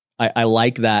I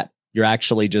like that you're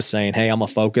actually just saying, hey, I'm gonna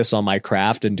focus on my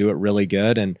craft and do it really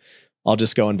good. And I'll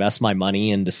just go invest my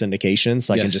money into syndication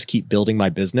so I can just keep building my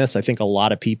business. I think a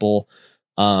lot of people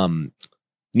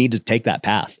need to take that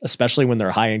path, especially when they're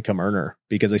a high income earner,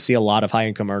 because I see a lot of high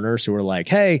income earners who are like,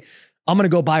 hey, I'm going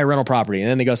to go buy a rental property. And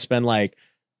then they go spend like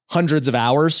hundreds of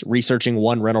hours researching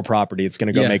one rental property. It's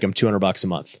going to go make them $200 a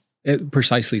month.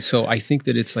 Precisely. So I think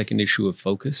that it's like an issue of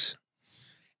focus.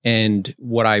 And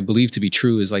what I believe to be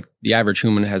true is like the average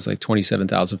human has like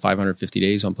 27,550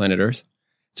 days on planet Earth.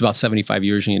 It's about 75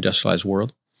 years in the industrialized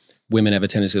world. Women have a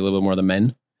tendency a little bit more than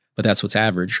men, but that's what's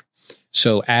average.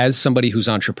 So as somebody who's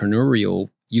entrepreneurial,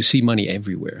 you see money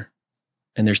everywhere.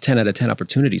 And there's 10 out of 10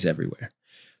 opportunities everywhere.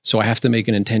 So I have to make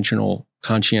an intentional,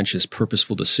 conscientious,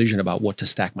 purposeful decision about what to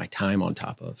stack my time on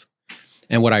top of.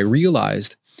 And what I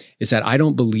realized is that I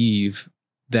don't believe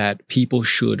that people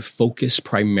should focus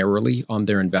primarily on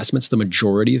their investments, the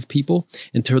majority of people,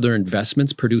 until their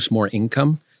investments produce more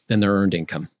income than their earned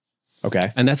income.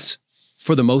 Okay. And that's,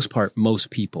 for the most part,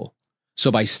 most people.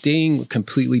 So by staying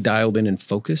completely dialed in and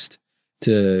focused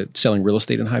to selling real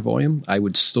estate in high volume, I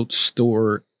would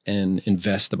store and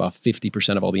invest about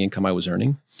 50% of all the income I was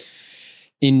earning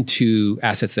into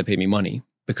assets that pay me money,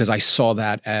 because I saw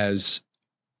that as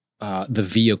the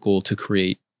vehicle to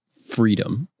create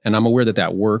freedom. And I'm aware that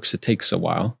that works. It takes a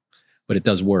while, but it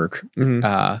does work.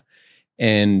 Mm-hmm.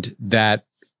 And that,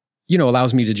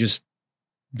 allows me to just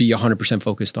be 100%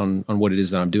 focused on what it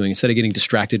is that I'm doing instead of getting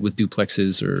distracted with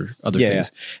duplexes or other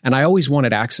things. Yeah. And I always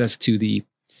wanted access to the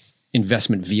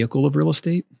investment vehicle of real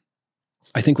estate.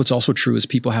 I think what's also true is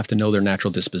people have to know their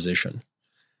natural disposition.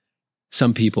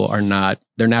 Some people are not,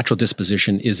 their natural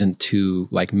disposition isn't to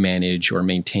like manage or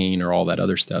maintain or all that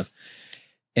other stuff.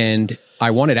 And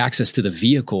I wanted access to the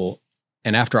vehicle.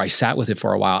 And after I sat with it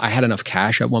for a while, I had enough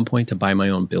cash at one point to buy my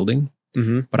own building.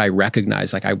 Mm-hmm. But I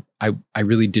recognized like I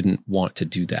really didn't want to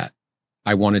do that.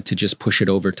 I wanted to just push it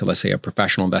over to, let's say, a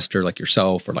professional investor like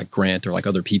yourself or like Grant or like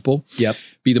other people. Yep.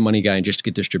 Be the money guy and just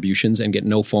get distributions and get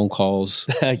no phone calls.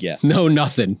 Yeah. No,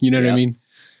 nothing. You know what I mean?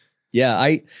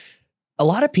 Yeah. A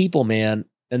lot of people, man,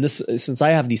 and this, since I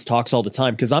have these talks all the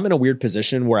time, because I'm in a weird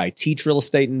position where I teach real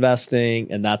estate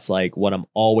investing, and that's like what I'm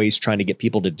always trying to get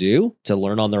people to do, to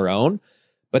learn on their own.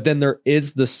 But then there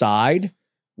is the side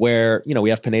where,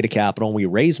 we have Pineda Capital and we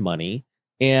raise money,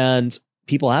 and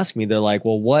people ask me, they're like,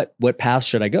 well, what path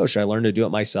should I go? Should I learn to do it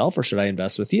myself or should I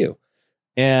invest with you?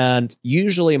 And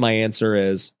usually my answer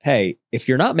is, hey, if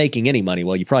you're not making any money,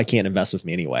 well, you probably can't invest with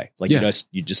me anyway. Like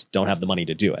you just don't have the money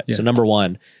to do it. Yeah. So number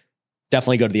one,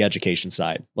 definitely go to the education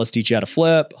side. Let's teach you how to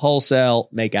flip, wholesale,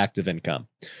 make active income.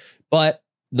 But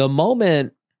the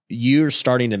moment you're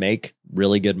starting to make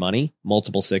really good money,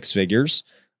 multiple six figures,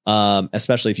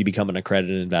 especially if you become an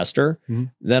accredited investor,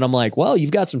 then I'm like, well,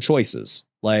 you've got some choices.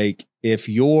 Like if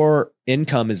your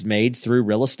income is made through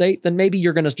real estate, then maybe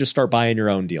you're going to just start buying your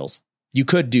own deals. You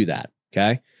could do that.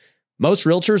 Okay. Most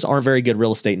realtors aren't very good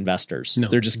real estate investors. No.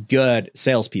 They're just good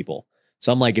salespeople.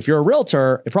 So I'm like, if you're a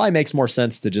realtor, it probably makes more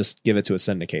sense to just give it to a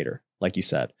syndicator, like you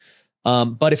said.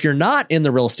 But if you're not in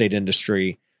the real estate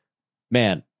industry,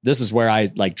 man, this is where I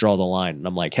like draw the line. And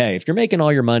I'm like, hey, if you're making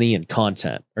all your money in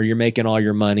content, or you're making all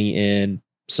your money in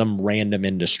some random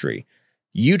industry,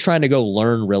 you trying to go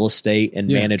learn real estate and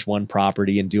manage one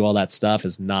property and do all that stuff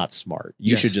is not smart.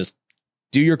 You should just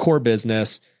do your core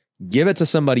business, give it to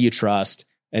somebody you trust,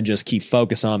 and just keep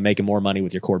focused on making more money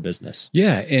with your core business.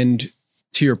 Yeah. And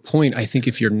to your point, I think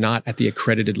if you're not at the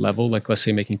accredited level, like let's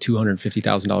say making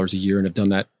 $250,000 a year and have done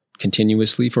that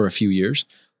continuously for a few years,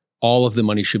 all of the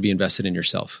money should be invested in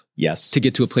yourself. Yes. To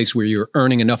get to a place where you're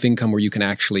earning enough income where you can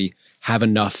actually have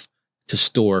enough to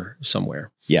store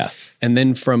somewhere. Yeah. And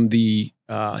then from the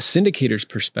syndicator's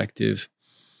perspective,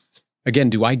 again,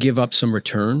 do I give up some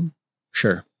return?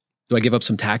 Sure. Do I give up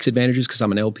some tax advantages because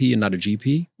I'm an LP and not a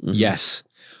GP? Mm-hmm. Yes.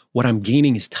 What I'm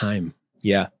gaining is time.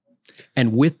 Yeah.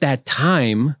 And with that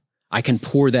time, I can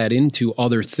pour that into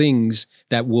other things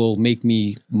that will make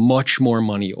me much more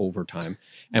money over time.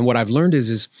 And what I've learned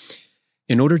is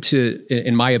in order to,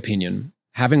 in my opinion,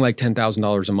 having like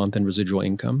 $10,000 a month in residual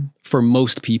income for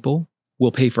most people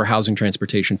will pay for housing,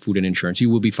 transportation, food, and insurance. You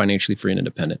will be financially free and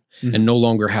independent and no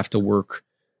longer have to work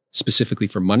specifically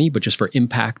for money, but just for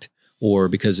impact or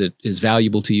because it is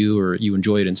valuable to you or you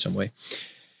enjoy it in some way.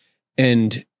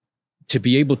 And to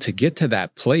be able to get to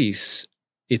that place,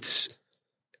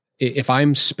 if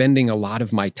I'm spending a lot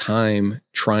of my time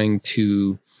trying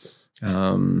to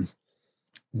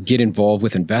get involved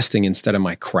with investing instead of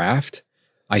my craft,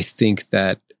 I think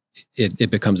that it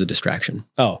becomes a distraction.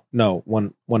 Oh, no,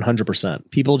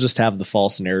 100%. People just have the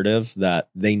false narrative that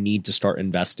they need to start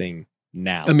investing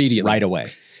now. Immediately. Right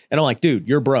away. And I'm like, dude,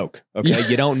 you're broke. Okay. Yeah.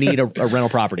 You don't need a rental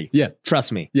property. Yeah.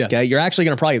 Trust me. Yeah. Okay. You're actually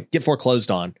going to probably get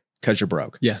foreclosed on because you're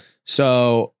broke. Yeah.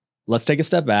 So let's take a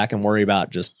step back and worry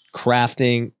about just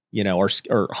crafting, or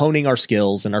honing our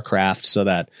skills and our craft so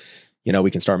that,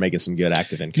 we can start making some good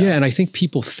active income. Yeah. And I think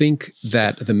people think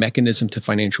that the mechanism to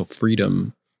financial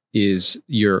freedom is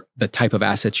the type of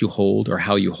assets you hold or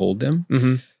how you hold them.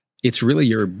 Mm-hmm. It's really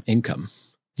your income.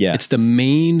 Yeah. It's the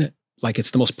main,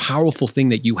 it's the most powerful thing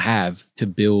that you have to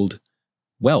build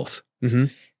wealth. Mm-hmm.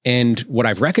 And what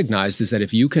I've recognized is that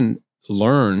if you can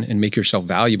learn and make yourself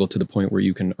valuable to the point where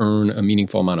you can earn a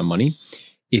meaningful amount of money,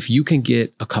 if you can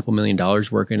get a couple $1 million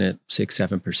working at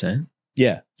 6-7%,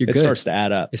 yeah, you're it good. starts to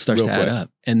add up. It starts real to add quick. up.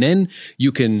 And then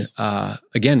you can,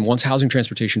 again, once housing,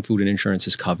 transportation, food, and insurance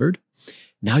is covered,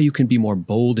 now you can be more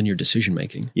bold in your decision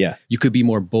making. Yeah. You could be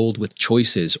more bold with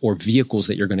choices or vehicles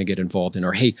that you're going to get involved in.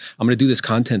 Or, hey, I'm going to do this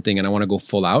content thing and I want to go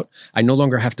full out. I no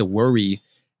longer have to worry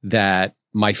that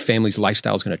my family's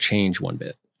lifestyle is going to change one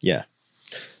bit. Yeah.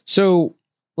 So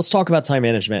let's talk about time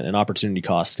management and opportunity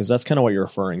cost, because that's kind of what you're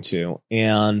referring to.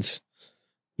 And,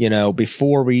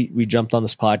 before we jumped on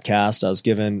this podcast, I was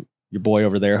giving your boy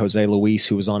over there, Jose Luis,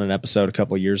 who was on an episode a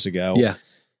couple of years ago. Yeah.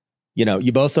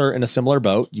 You both are in a similar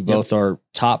boat. You both are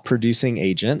top producing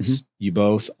agents. Mm-hmm. You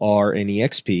both are in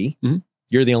EXP. Mm-hmm.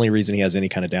 You're the only reason he has any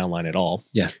kind of downline at all.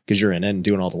 Yeah. Because you're in it and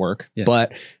doing all the work. Yeah.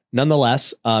 But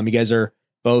nonetheless, you guys are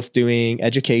both doing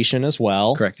education as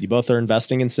well. Correct. You both are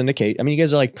investing in syndicate. I mean, you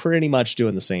guys are pretty much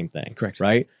doing the same thing. Correct.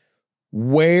 Right?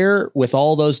 Where, with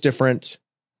all those different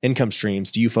income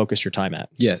streams, do you focus your time at?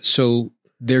 Yeah. So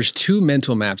there's two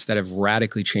mental maps that have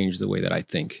radically changed the way that I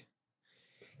think.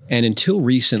 And until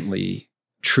recently,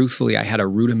 truthfully, I had a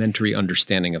rudimentary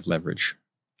understanding of leverage.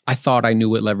 I thought I knew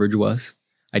what leverage was.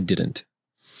 I didn't.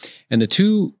 And the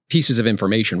two pieces of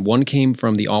information, one came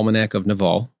from the Almanac of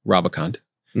Naval Ravikant,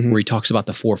 Mm-hmm. where he talks about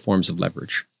the 4 forms of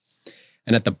leverage.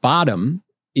 And at the bottom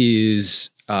is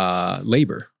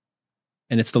labor.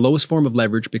 And it's the lowest form of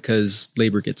leverage because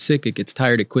labor gets sick, it gets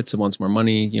tired, it quits, it wants more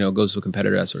money, goes to a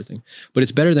competitor, that sort of thing. But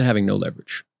it's better than having no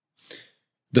leverage.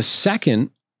 The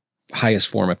second highest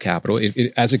form of capital,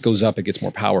 as it goes up, it gets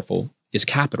more powerful, is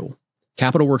capital.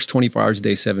 Capital works 24 hours a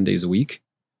day, 7 days a week.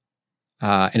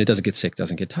 And it doesn't get sick,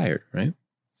 doesn't get tired, right?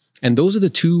 And those are the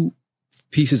two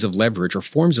pieces of leverage or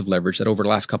forms of leverage that over the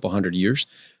last couple hundred years,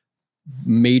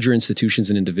 major institutions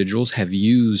and individuals have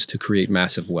used to create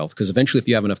massive wealth. Because eventually, if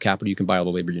you have enough capital, you can buy all the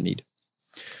labor you need.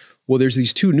 Well, there's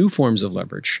these two new forms of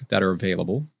leverage that are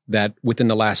available that within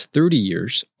the last 30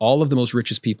 years, all of the most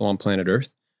richest people on planet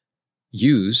Earth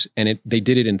use, and they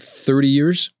did it in 30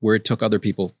 years where it took other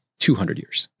people 200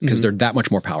 years because they're that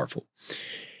much more powerful.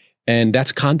 And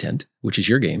that's content, which is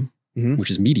your game, which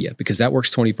is media, because that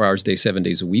works 24 hours a day, 7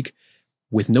 days a week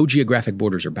with no geographic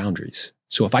borders or boundaries.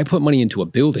 So if I put money into a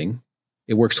building,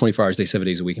 it works 24 hours a day, 7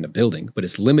 days a week in a building, but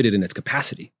it's limited in its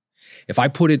capacity. If I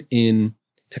put it into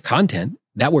content,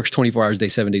 that works 24 hours a day,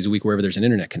 7 days a week, wherever there's an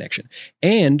internet connection.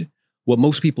 And what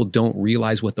most people don't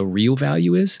realize what the real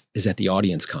value is that the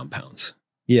audience compounds.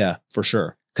 Yeah, for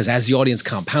sure. Because as the audience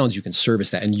compounds, you can service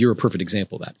that. And you're a perfect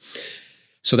example of that.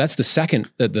 So that's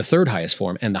the third highest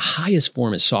form. And the highest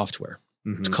form is software.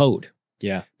 It's code.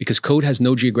 Yeah. Because code has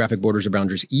no geographic borders or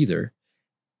boundaries either.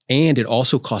 And it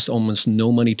also costs almost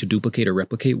no money to duplicate or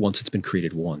replicate once it's been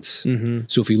created once.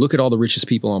 So if you look at all the richest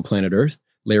people on planet Earth,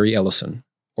 Larry Ellison,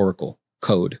 Oracle,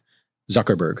 code.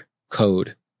 Zuckerberg,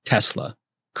 code. Tesla,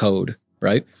 code,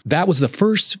 right? That was the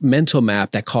first mental map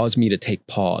that caused me to take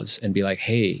pause and be like,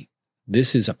 hey,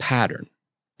 this is a pattern.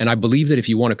 And I believe that if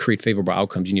you want to create favorable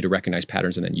outcomes, you need to recognize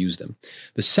patterns and then use them.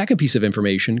 The second piece of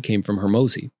information came from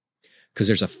Hormozi, because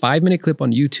there's a 5-minute clip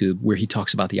on YouTube where he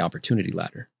talks about the opportunity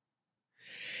ladder.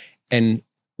 And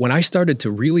when I started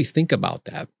to really think about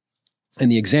that,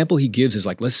 and the example he gives is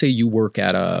let's say you work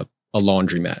at a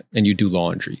laundromat and you do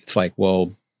laundry. It's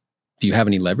well, do you have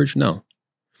any leverage? No.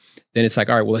 Then it's all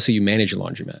right, well, let's say you manage a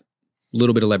laundromat. A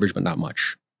little bit of leverage, but not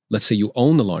much. Let's say you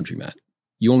own the laundromat.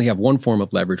 You only have one form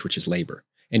of leverage, which is labor.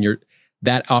 And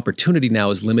that opportunity now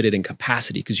is limited in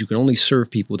capacity because you can only serve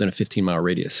people within a 15-mile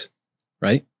radius,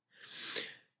 right?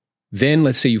 Then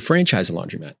let's say you franchise a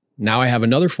laundromat. Now I have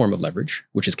another form of leverage,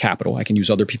 which is capital. I can use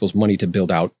other people's money to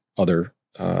build out other,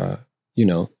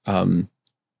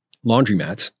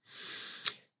 laundromats.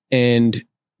 And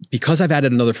because I've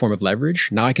added another form of leverage,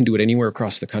 now I can do it anywhere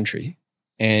across the country.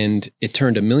 And it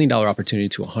turned $1 million opportunity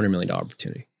to a $100 million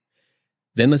opportunity.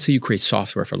 Then let's say you create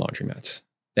software for laundromats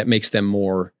that makes them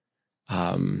more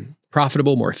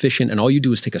profitable, more efficient. And all you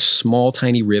do is take a small,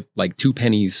 tiny rip, like 2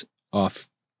 pennies off,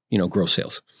 gross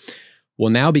sales. Well,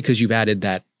 now because you've added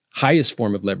that highest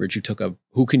form of leverage, you took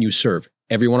who can you serve?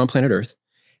 Everyone on planet Earth.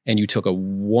 and you took a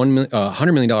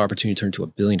 $100 million opportunity turned to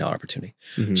 $1 billion opportunity.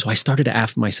 Mhm. So I started to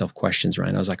ask myself questions,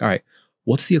 Ryan. I was like, all right,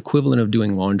 what's the equivalent of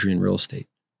doing laundry in real estate?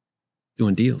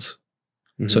 Doing deals.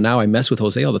 So Mhm. now I mess with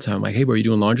Jose all the time. I'm like, hey, bro, are you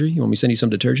doing laundry? You want me to send you some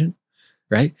detergent?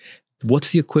 Right?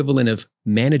 What's the equivalent of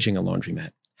managing a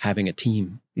laundromat? Having a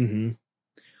team. Mhm.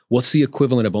 What's the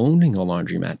equivalent of owning a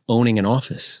laundromat? Owning an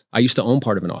office. I used to own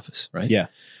part of an office, right? Yeah.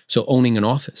 So owning an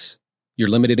office. You're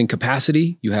limited in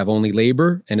capacity. You have only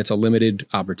labor and it's a limited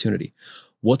opportunity.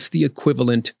 What's the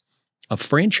equivalent of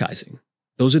franchising?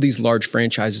 Those are these large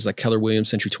franchises like Keller Williams,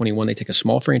 Century 21. They take a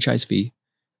small franchise fee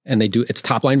and it's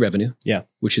top line revenue, Yeah.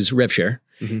 which is rev share,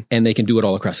 Mhm. and they can do it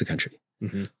all across the country.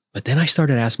 Mhm. But then I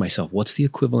started to ask myself, what's the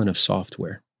equivalent of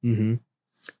software? Mhm.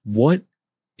 What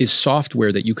is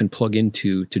software that you can plug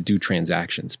into to do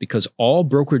transactions? Because all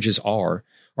brokerages are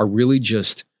really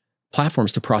just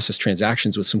platforms to process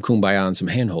transactions with some kumbaya and some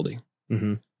handholding.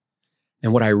 Mhm.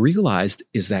 And what I realized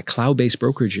is that cloud-based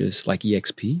brokerages like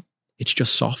EXP, it's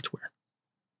just software.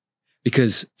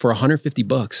 Because for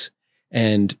 $150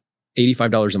 and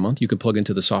 $85 a month, you can plug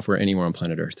into the software anywhere on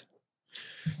planet Earth.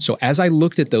 So as I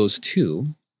looked at those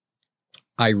two,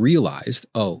 I realized,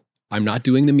 oh, I'm not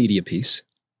doing the media piece.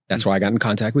 That's why I got in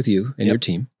contact with you and Yep. your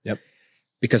team. Yep.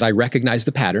 Because I recognized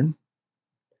the pattern.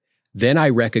 Then I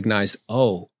recognized,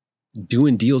 oh,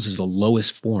 doing deals is the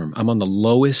lowest form. I'm on the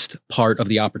lowest part of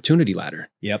the opportunity ladder.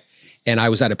 Yep. And I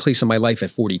was at a place in my life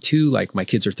at 42, like my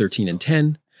kids are 13 and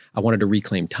 10. I wanted to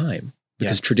reclaim time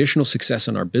because traditional success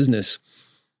in our business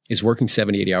is working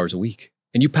 70, 80 hours a week.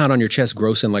 And you pound on your chest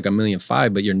grossing like $1.5 million,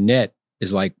 but your net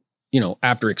is like,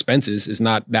 after expenses is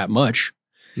not that much.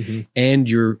 Mhm. And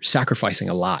you're sacrificing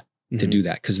a lot to Mhm. do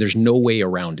that because there's no way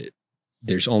around it.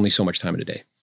 There's only so much time in a day.